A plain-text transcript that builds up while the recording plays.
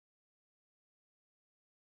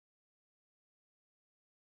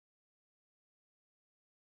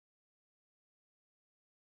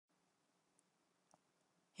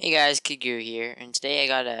Hey guys, Kigu here, and today I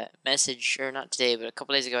got a message, or not today, but a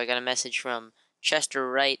couple days ago I got a message from Chester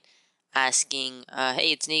Wright asking,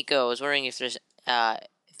 "Hey, it's Nico. I was wondering if there's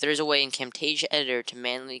a way in Camtasia Editor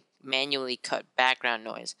to manually cut background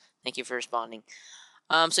noise. Thank you for responding."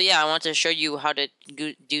 So yeah, I want to show you how to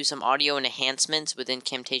do some audio enhancements within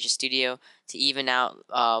Camtasia Studio to even out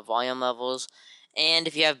volume levels. And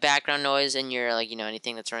if you have background noise and you're like,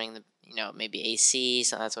 anything that's running the, maybe AC,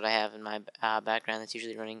 so that's what I have in my background that's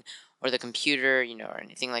usually running, or the computer, or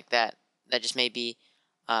anything like that, that just may be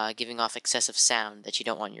giving off excessive sound that you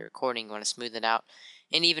don't want in your recording. You want to smooth it out.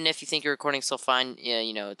 And even if you think your recording's still fine, yeah,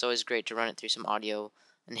 it's always great to run it through some audio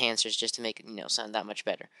enhancers just to make it, sound that much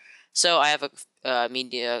better. So I have a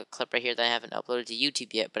media clip right here that I haven't uploaded to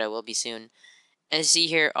YouTube yet, but I will be soon. And see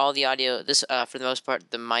here, all the audio. This, for the most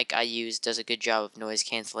part, the mic I use does a good job of noise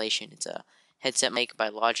cancellation. It's a headset mic by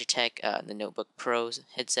Logitech, the Notebook Pro's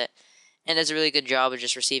headset, and does a really good job of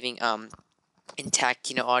just receiving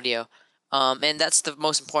intact, audio. And that's the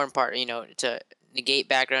most important part, to negate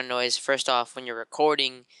background noise. First off, when you're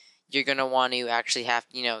recording, you're gonna want to actually have,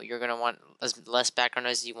 you're gonna want as less background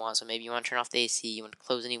noise as you want. So maybe you want to turn off the AC, you want to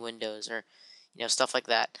close any windows, or stuff like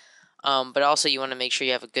that. But also you want to make sure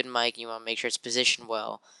you have a good mic. You want to make sure it's positioned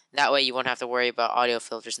well. That way you won't have to worry about audio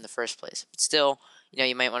filters in the first place. But still,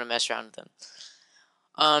 you might want to mess around with them.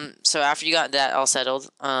 So after you got that all settled,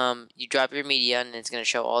 you drop your media, and it's going to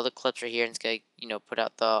show all the clips right here, and it's going to, put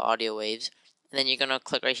out the audio waves. And then you're going to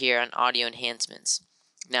click right here on Audio Enhancements.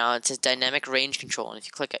 Now, it says Dynamic Range Control, and if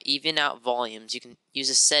you click Even Out Volumes, you can use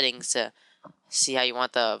the settings to see how you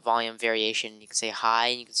want the volume variation. You can say high,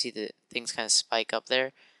 and you can see the things kind of spike up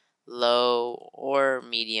there, low, or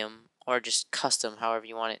medium, or just custom, however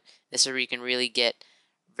you want it. This is where you can really get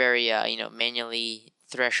very, manually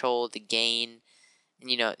threshold the gain, and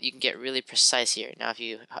you can get really precise here. Now if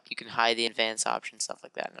you can hide the advanced options, stuff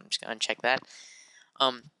like that, and I'm just gonna uncheck that.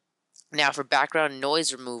 Now for background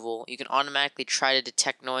noise removal, you can automatically try to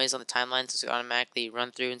detect noise on the timeline, so it's automatically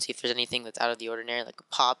run through and see if there's anything that's out of the ordinary, like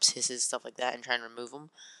pops, hisses, stuff like that, and try and remove them.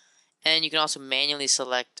 And you can also manually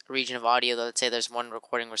select a region of audio. Let's say there's one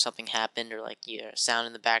recording where something happened, or like sound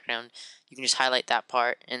in the background. You can just highlight that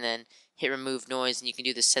part and then hit remove noise, and you can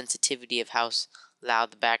do the sensitivity of how loud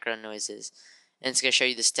the background noise is. And it's going to show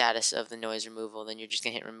you the status of the noise removal. Then you're just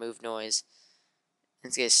going to hit remove noise, and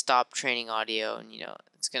it's going to stop training audio, and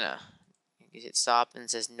it's going to hit stop, and it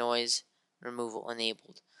says noise removal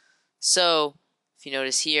enabled. So if you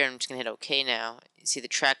notice here, I'm just going to hit OK now. You see the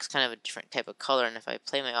track's kind of a different type of color, and if I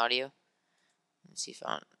play my audio, let's see if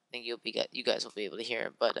I think you guys will be able to hear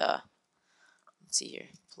it, but let's see here,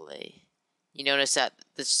 play. You notice that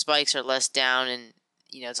the spikes are less down, and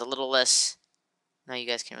it's a little less. Now you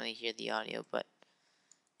guys can't really hear the audio, but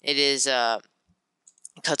it is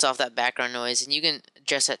cuts off that background noise, and you can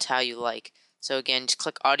adjust that to how you like. So again, just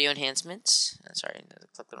click Audio Enhancements. Sorry, I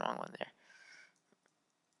clicked the wrong one there.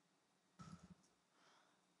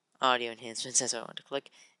 Audio Enhancements, that's what I want to click.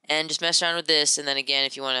 And just mess around with this, and then again,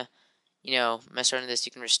 if you want to, mess around with this,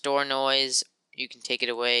 you can restore noise, you can take it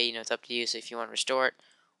away, it's up to you, so if you want to restore it.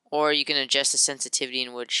 Or you can adjust the sensitivity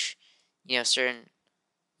in which, you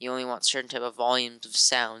only want certain type of volumes of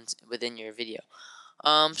sounds within your video.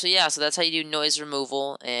 So yeah, so that's how you do noise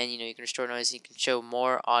removal, and you can restore noise. You can show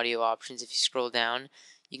more audio options if you scroll down.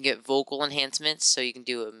 You can get vocal enhancements, so you can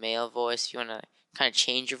do a male voice if you want to kind of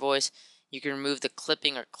change your voice. You can remove the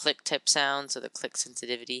clipping or click type sound, so the click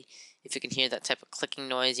sensitivity. If you can hear that type of clicking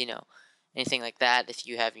noise, anything like that. If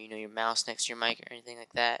you have your mouse next to your mic or anything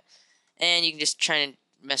like that, and you can just try and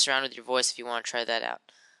mess around with your voice if you want to try that out.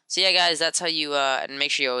 So yeah, guys, that's how you and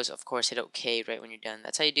make sure you always, of course, hit OK right when you're done.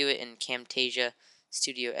 That's how you do it in Camtasia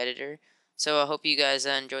Studio Editor. So I hope you guys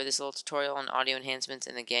enjoy this little tutorial on audio enhancements,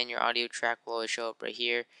 and again, your audio track will always show up right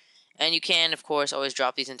here. And you can, of course, always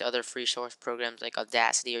drop these into other free source programs like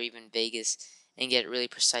Audacity or even Vegas and get really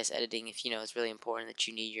precise editing if it's really important that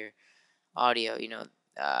you need your audio,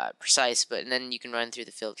 precise, but and then you can run through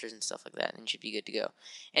the filters and stuff like that, and you should be good to go.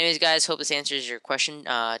 Anyways, guys, hope this answers your question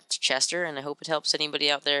to Chester, and I hope it helps anybody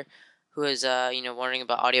out there who is wondering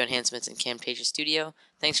about audio enhancements in Camtasia Studio.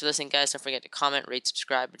 Thanks for listening, guys. Don't forget to comment, rate,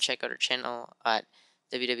 subscribe, and check out our channel at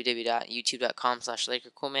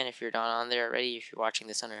www.youtube.com/LakerCoolman if you're not on there already. If you're watching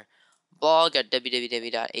this on our blog at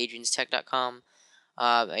www.adrianstech.com,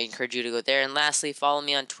 I encourage you to go there. And lastly, follow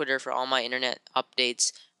me on Twitter for all my internet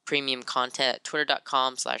updates, premium content at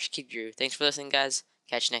twitter.com/KidGrew. Thanks for listening, guys.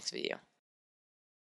 Catch you next video.